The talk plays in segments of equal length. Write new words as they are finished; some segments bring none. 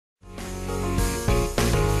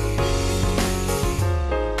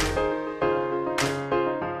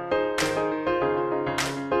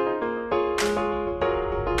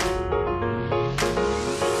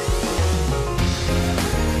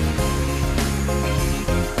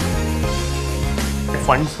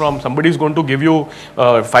funds from somebody is going to give you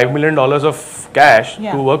 $5 million of cash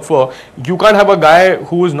Yeah. to work for. You can't have a guy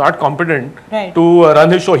who is not competent Right. to run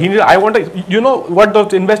his show. I want to, you know what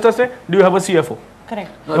the investors say? Do you have a CFO?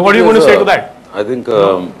 Correct. Now, what are you going to say to that? I think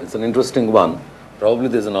it's an interesting one. Probably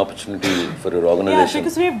there's an opportunity for your organization. Yeah,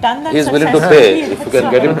 because we've done that He's willing to successfully. pay. If you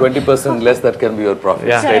can get him 20% less, that can be your profit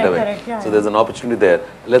Yeah. straight Correct, away. correct, yeah, So there's an opportunity there.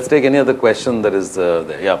 Let's take any other question that is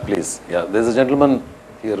there. Yeah, please. Yeah, there's a gentleman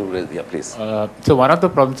here who raised. Yeah, please. So one of the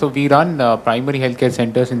problems, so we run primary healthcare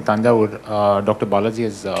centers in Tanjavur. Dr. Balaji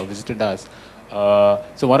has visited us.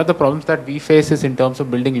 So one of the problems that we face is in terms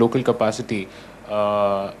of building local capacity.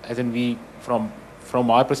 As in we,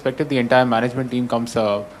 from our perspective, the entire management team comes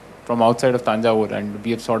from outside of Tanjavur, and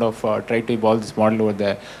we have sort of tried to evolve this model over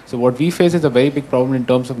there. So what we face is a very big problem in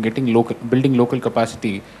terms of building local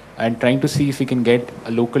capacity and trying to see if we can get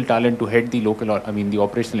a local talent to head the the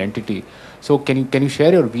operational entity. So can you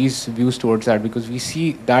share your views towards that, because we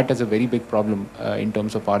see that as a very big problem in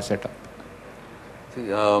terms of our setup. See,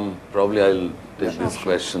 probably I'll take this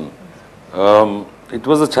question. It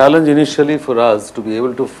was a challenge initially for us to be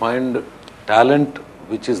able to find talent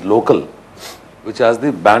which is local, which has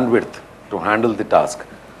the bandwidth to handle the task.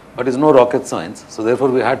 But it's no rocket science. So therefore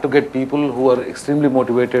we had to get people who are extremely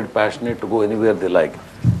motivated, passionate to go anywhere they like.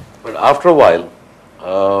 But after a while,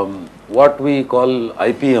 what we call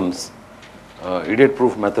IPMs,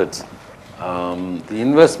 idiot-proof methods, the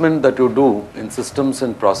investment that you do in systems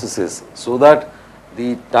and processes, so that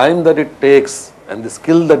the time that it takes and the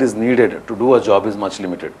skill that is needed to do a job is much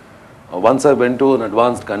limited. Once I went to an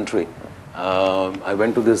advanced country, I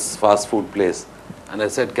went to this fast food place and I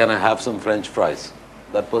said, can I have some French fries?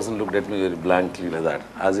 That person looked at me very blankly like that,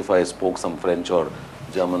 as if I spoke some French or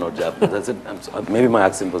German or Japanese. I said, maybe my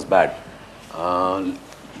accent was bad.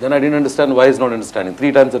 Then I didn't understand why he's not understanding.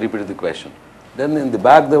 3 times I repeated the question. Then in the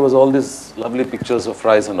back there was all these lovely pictures of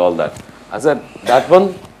fries and all that. I said, that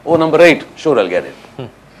one? Oh, number 8. Sure, I'll get it.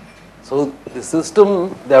 So the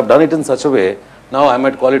system, they have done it in such a way. Now I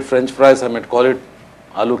might call it French fries, I might call it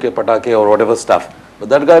aloo ke patake or whatever stuff. But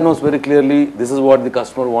that guy knows very clearly this is what the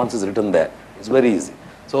customer wants is written there. It's very easy.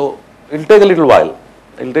 So it'll take a little while.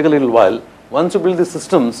 It'll take a little while. Once you build the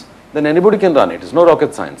systems, then anybody can run it. It's no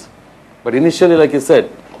rocket science. But initially, like you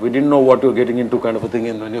said, we didn't know what we were getting into kind of a thing.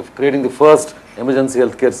 And when you're creating the first emergency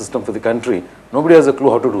healthcare system for the country, nobody has a clue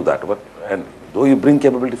how to do that. And though you bring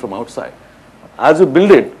capability from outside, as you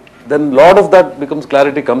build it, then a lot of that becomes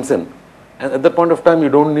clarity comes in. And at that point of time, you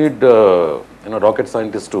don't need rocket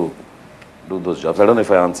scientists to do those jobs. I don't know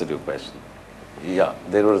if I answered your question. Yeah,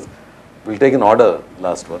 we'll take an order,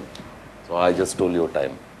 last one. So I just stole your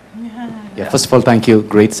time. Yeah, first of all, thank you.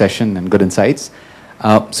 Great session and good insights.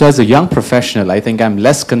 So as a young professional, I think I'm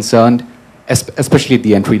less concerned, especially at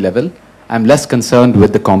the entry level, I'm less concerned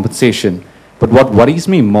with the compensation. But what worries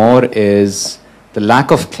me more is the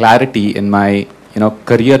lack of clarity in my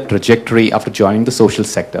career trajectory after joining the social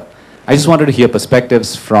sector. I just wanted to hear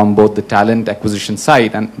perspectives from both the talent acquisition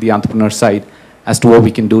side and the entrepreneur side as to what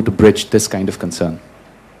we can do to bridge this kind of concern.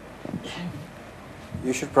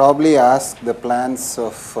 You should probably ask the plans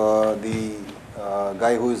of the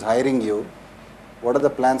guy who is hiring you. What are the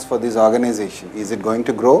plans for this organization? Is it going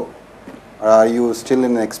to grow? Or are you still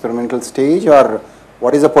in an experimental stage? Or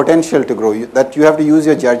what is the potential to grow? That you have to use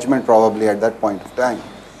your judgment probably at that point of time.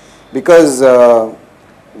 Because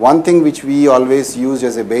one thing which we always used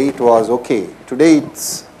as a bait was, okay, today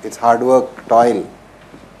it's hard work, toil.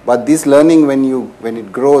 But this learning, when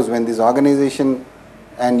it grows, when this organization,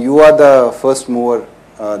 and you are the first mover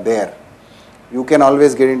there, you can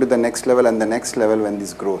always get into the next level and the next level when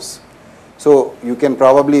this grows. So you can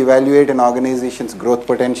probably evaluate an organization's growth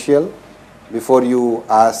potential before you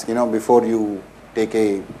ask, before you take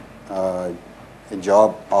a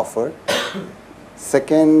job offer.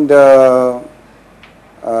 Second,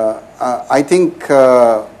 I think,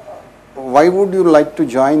 why would you like to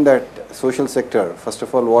join that social sector? First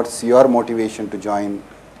of all, what's your motivation to join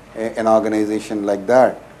an organization like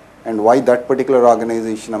that? And why that particular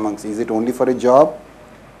organization amongst? Is it only for a job?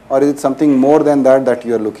 Or is it something more than that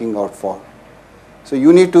you are looking out for? So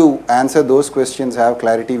you need to answer those questions, have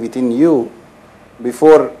clarity within you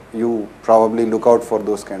before you probably look out for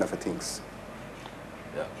those kind of things.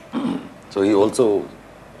 Yeah. So he also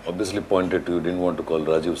obviously pointed to, you didn't want to call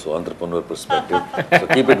Rajiv, so entrepreneur perspective. So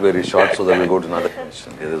keep it very short so that we'll go to another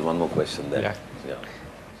question. Yeah, there's one more question there.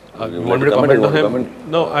 Yeah. You want me to comment on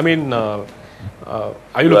him? No, I mean, are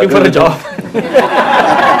you looking for a job?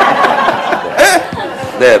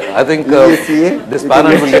 There, I think this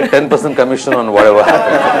panel will get 10% commission on whatever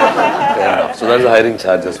happens. Fair enough. So that's the hiring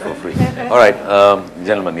charges for free. All right,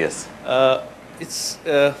 gentlemen, yes. It's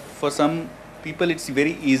for some people, it's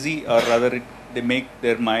very easy, or rather they make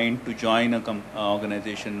their mind to join a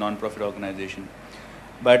organization, non-profit organization.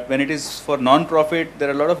 But when it is for non-profit, there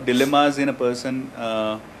are a lot of dilemmas in a person,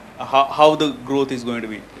 how the growth is going to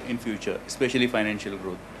be in future, especially financial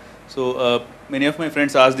growth. So many of my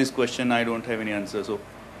friends ask this question, I don't have any answer. So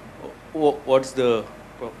what's the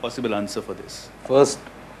possible answer for this? First,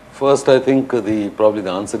 I think probably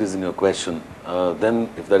the answer is in your question. Then,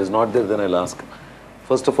 if that is not there, then I'll ask.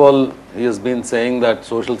 First of all, he has been saying that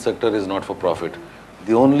social sector is not for profit.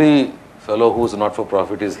 The only fellow who is not for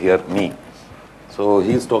profit is here, me. So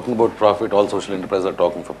he is talking about profit. All social enterprises are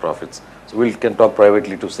talking for profits. So we can talk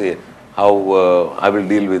privately to say how I will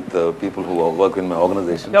deal with people who work in my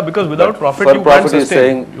organization. Yeah, because without profit, for you profit can't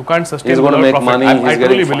sustain. You can't sustain. He's going to make profit. money. I He's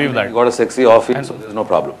truly getting believe that. He got a sexy office, so there's no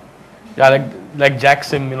problem. Yeah, like Jack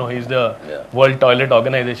Sim, he's the World Toilet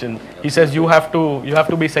Organization. He says you have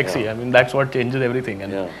to be sexy. I mean, that's what changes everything.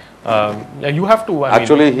 And you have to.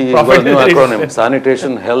 Actually, he got a new acronym: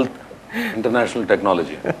 Sanitation, Health, International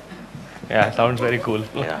Technology. Yeah, sounds very cool.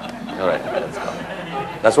 Yeah, all right.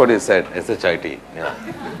 That's what he said. SHIT. Yeah,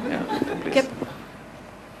 please. Yep.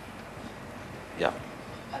 Yeah.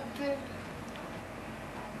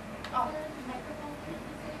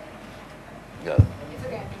 Yeah.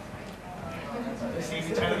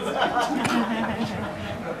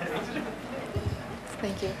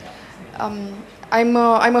 Thank you. I'm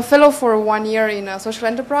a fellow for 1 year in a social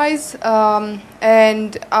enterprise,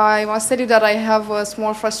 and I must tell you that I have a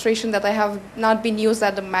small frustration that I have not been used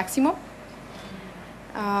at the maximum.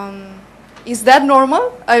 Is that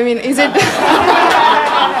normal? I mean, is it?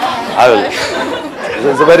 I will.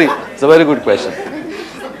 It's a very good question.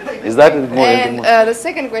 Is that more? And the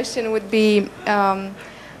second question would be,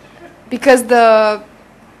 because the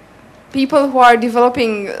people who are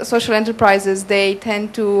developing social enterprises, they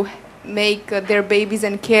tend to make their babies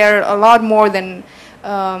and care a lot more than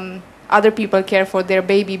other people care for their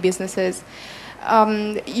baby businesses.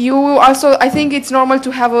 You also, I think it's normal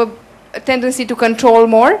to have a tendency to control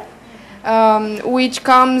more, which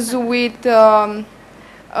comes with a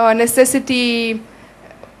necessity.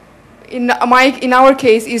 In our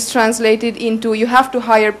case, is translated into you have to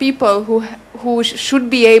hire people who should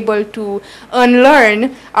be able to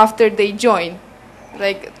unlearn after they join,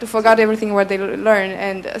 like to forget everything what they learn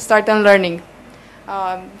and start unlearning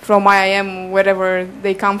from IIM, wherever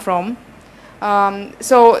they come from.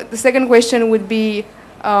 So the second question would be,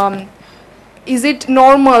 is it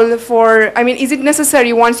normal for, I mean, is it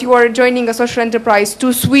necessary once you are joining a social enterprise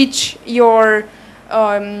to switch your,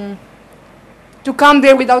 to come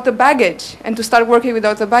there without a baggage and to start working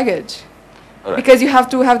without a baggage? Right. Because you have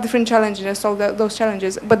to have different challenges and solve those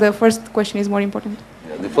challenges. But the first question is more important.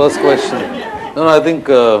 Yeah, the first question, no, I think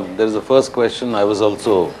there is a first question. I was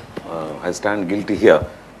also, I stand guilty here.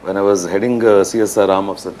 When I was heading CSR arm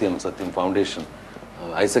of Satyam Foundation,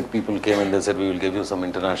 ISEC people came and they said, we will give you some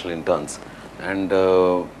international interns. And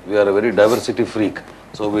we are a very diversity freak.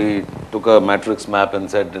 So we took a matrix map and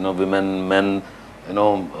said, women, men,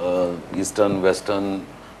 Eastern, Western,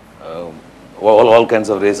 all kinds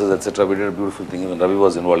of races, etc. We did a beautiful thing. Even Ravi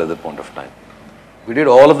was involved at that point of time. We did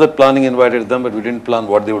all of that planning, invited them, but we didn't plan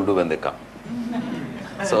what they will do when they come.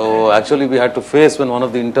 So actually we had to face when one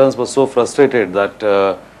of the interns was so frustrated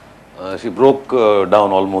that she broke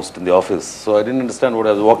down almost in the office. So I didn't understand what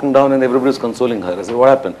I was walking down and everybody was consoling her. I said, what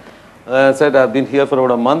happened? I said, I've been here for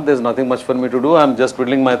about a month. There's nothing much for me to do. I'm just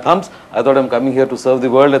twiddling my thumbs. I thought I'm coming here to serve the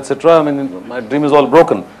world, etc. I mean, my dream is all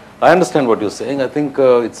broken. I understand what you're saying. I think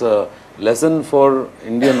it's a lesson for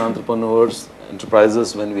Indian entrepreneurs,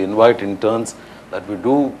 enterprises, when we invite interns, that we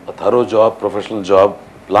do a thorough job, professional job,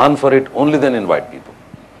 plan for it, only then invite people.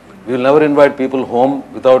 We will never invite people home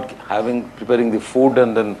without preparing the food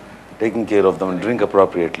and then taking care of them and drink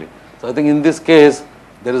appropriately. So I think in this case,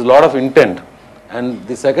 there is a lot of intent. And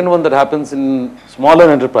the second one that happens in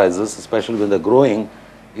smaller enterprises, especially when they're growing,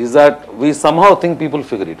 is that we somehow think people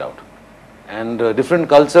figure it out. And different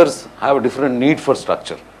cultures have a different need for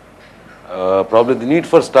structure. Probably the need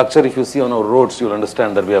for structure, if you see on our roads, you'll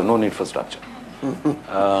understand that we have no need for structure.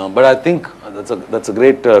 But I think that's a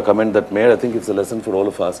great comment that made. I think it's a lesson for all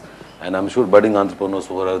of us. And I'm sure budding entrepreneurs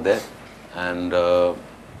who are there. And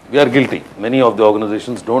we are guilty. Many of the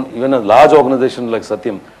organizations don't, even a large organization like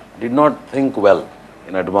Satyam, did not think well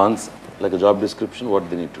in advance, like a job description, what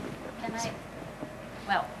they need to do. Can I?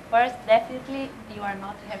 Well, first, definitely you are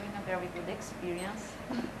not having a very good experience,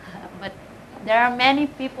 but there are many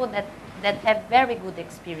people that have very good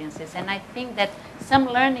experiences, and I think that some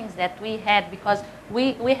learnings that we had, because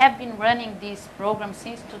we have been running this program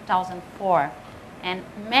since 2004, and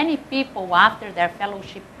many people after their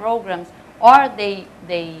fellowship programs, or they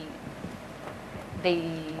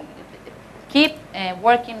keep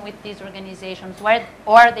working with these organizations,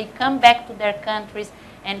 or they come back to their countries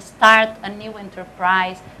and start a new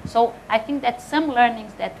enterprise. So I think that some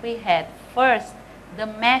learnings that we had, first, the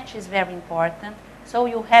match is very important. So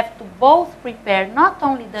you have to both prepare not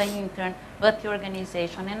only the intern, but the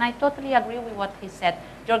organization. And I totally agree with what he said.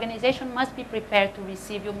 The organization must be prepared to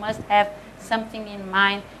receive. You must have something in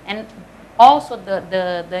mind. And also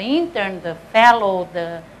the intern, the fellow,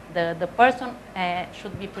 the person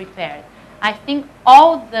should be prepared. I think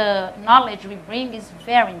all the knowledge we bring is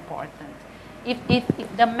very important.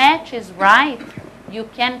 If the match is right, you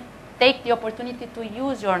can take the opportunity to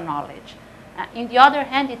use your knowledge. On the other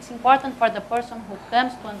hand, it's important for the person who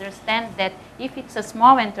comes to understand that if it's a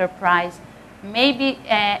small enterprise, maybe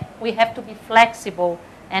we have to be flexible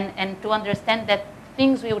and to understand that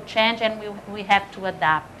things will change and we have to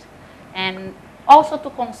adapt. And also to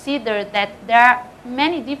consider that there are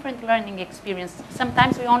many different learning experiences.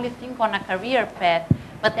 Sometimes we only think on a career path,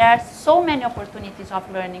 but there are so many opportunities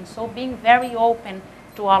of learning, so being very open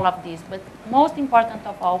to all of this. But most important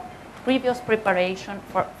of all, previous preparation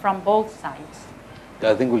from both sides.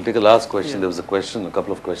 I think we'll take a last question. There was a question, a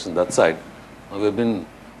couple of questions that side. We've been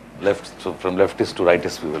left, so from leftist to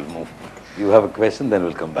rightist we will move. You have a question, then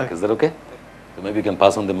we'll come back. Is that okay? So maybe you can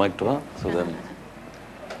pass on the mic to her. So then.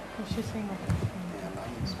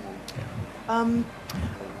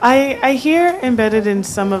 I hear embedded in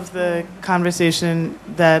some of the conversation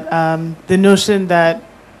that the notion that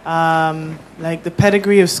like the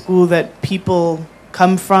pedigree of school that people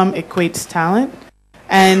come from equates talent.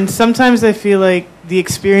 And sometimes I feel like the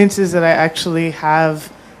experiences that I actually have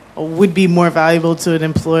would be more valuable to an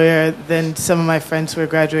employer than some of my friends who are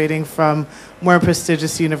graduating from more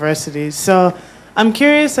prestigious universities. So I'm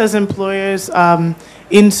curious, as employers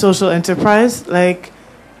in social enterprise, like,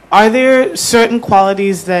 are there certain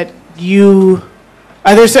qualities that you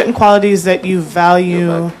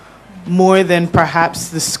value more than perhaps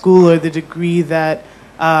the school or the degree that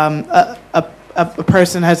a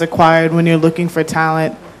person has acquired when you're looking for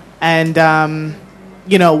talent? And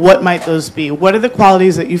you know, what might those be? What are the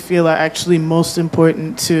qualities that you feel are actually most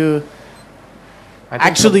important to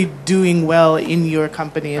actually doing well in your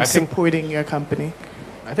company and supporting your company?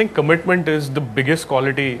 I think commitment is the biggest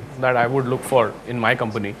quality that I would look for in my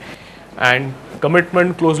company, and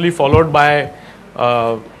commitment closely followed by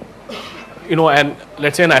you know, and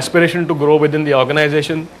let's say an aspiration to grow within the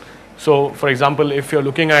organization. So for example, if you're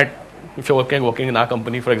working in our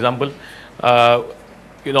company, for example,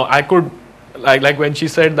 you know, I could like when she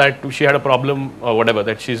said that she had a problem or whatever,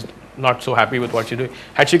 that she's not so happy with what she's doing.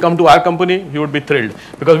 Had she come to our company, you would be thrilled,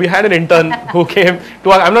 because we had an intern who came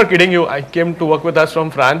to I'm not kidding you, I came to work with us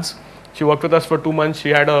from France. She worked with us for 2 months. She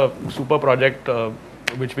had a super project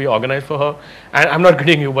which we organized for her, and I'm not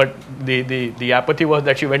kidding you, but the apathy was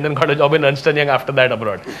that she went and got a job in Ernst & Young after that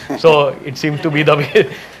abroad. So it seems to be the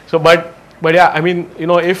way. So but yeah, I mean, you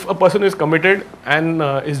know, if a person is committed and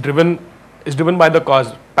is driven by the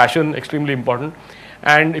cause, passion, extremely important.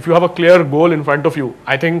 And if you have a clear goal in front of you,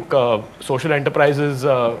 I think social enterprises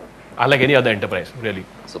are like any other enterprise, really.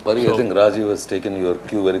 So Pari, I think Rajiv has taken your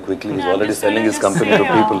cue very quickly. He's already selling his company to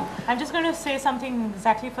people. I'm just going to say something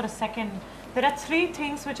exactly for a second. There are 3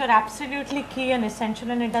 things which are absolutely key and essential,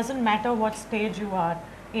 and it doesn't matter what stage you are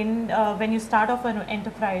in when you start off an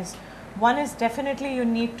enterprise. One is definitely you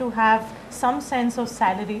need to have some sense of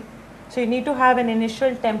salary. So you need to have an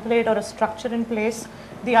initial template or a structure in place.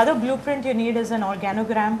 The other blueprint you need is an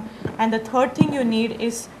organogram. And the third thing you need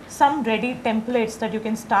is some ready templates that you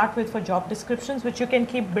can start with for job descriptions, which you can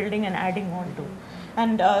keep building and adding on to.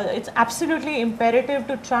 And it's absolutely imperative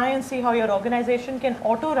to try and see how your organization can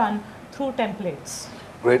auto-run through templates.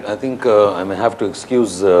 Great. I think I may have to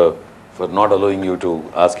excuse for not allowing you to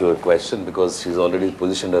ask your question, because she's already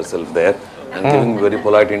positioned herself there and giving very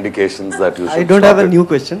polite indications that you should. I don't have a new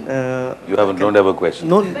question. You don't have a question?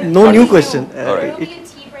 No new question. All right. There will be a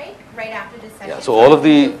tea break right after this session. Yeah, so all of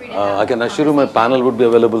the, I can assure you my panel would be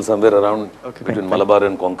available somewhere around between Malabar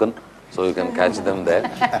and Konkan. So you can catch them there.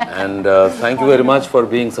 And thank you very much for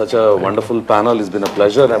being such a wonderful panel. It's been a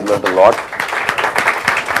pleasure. I've learned a lot.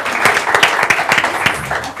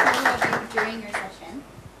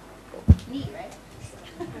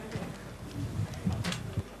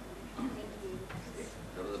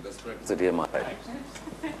 At EMI.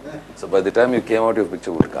 So by the time you came out, your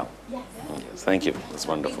picture would come. Yes. Thank you. That's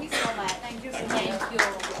wonderful.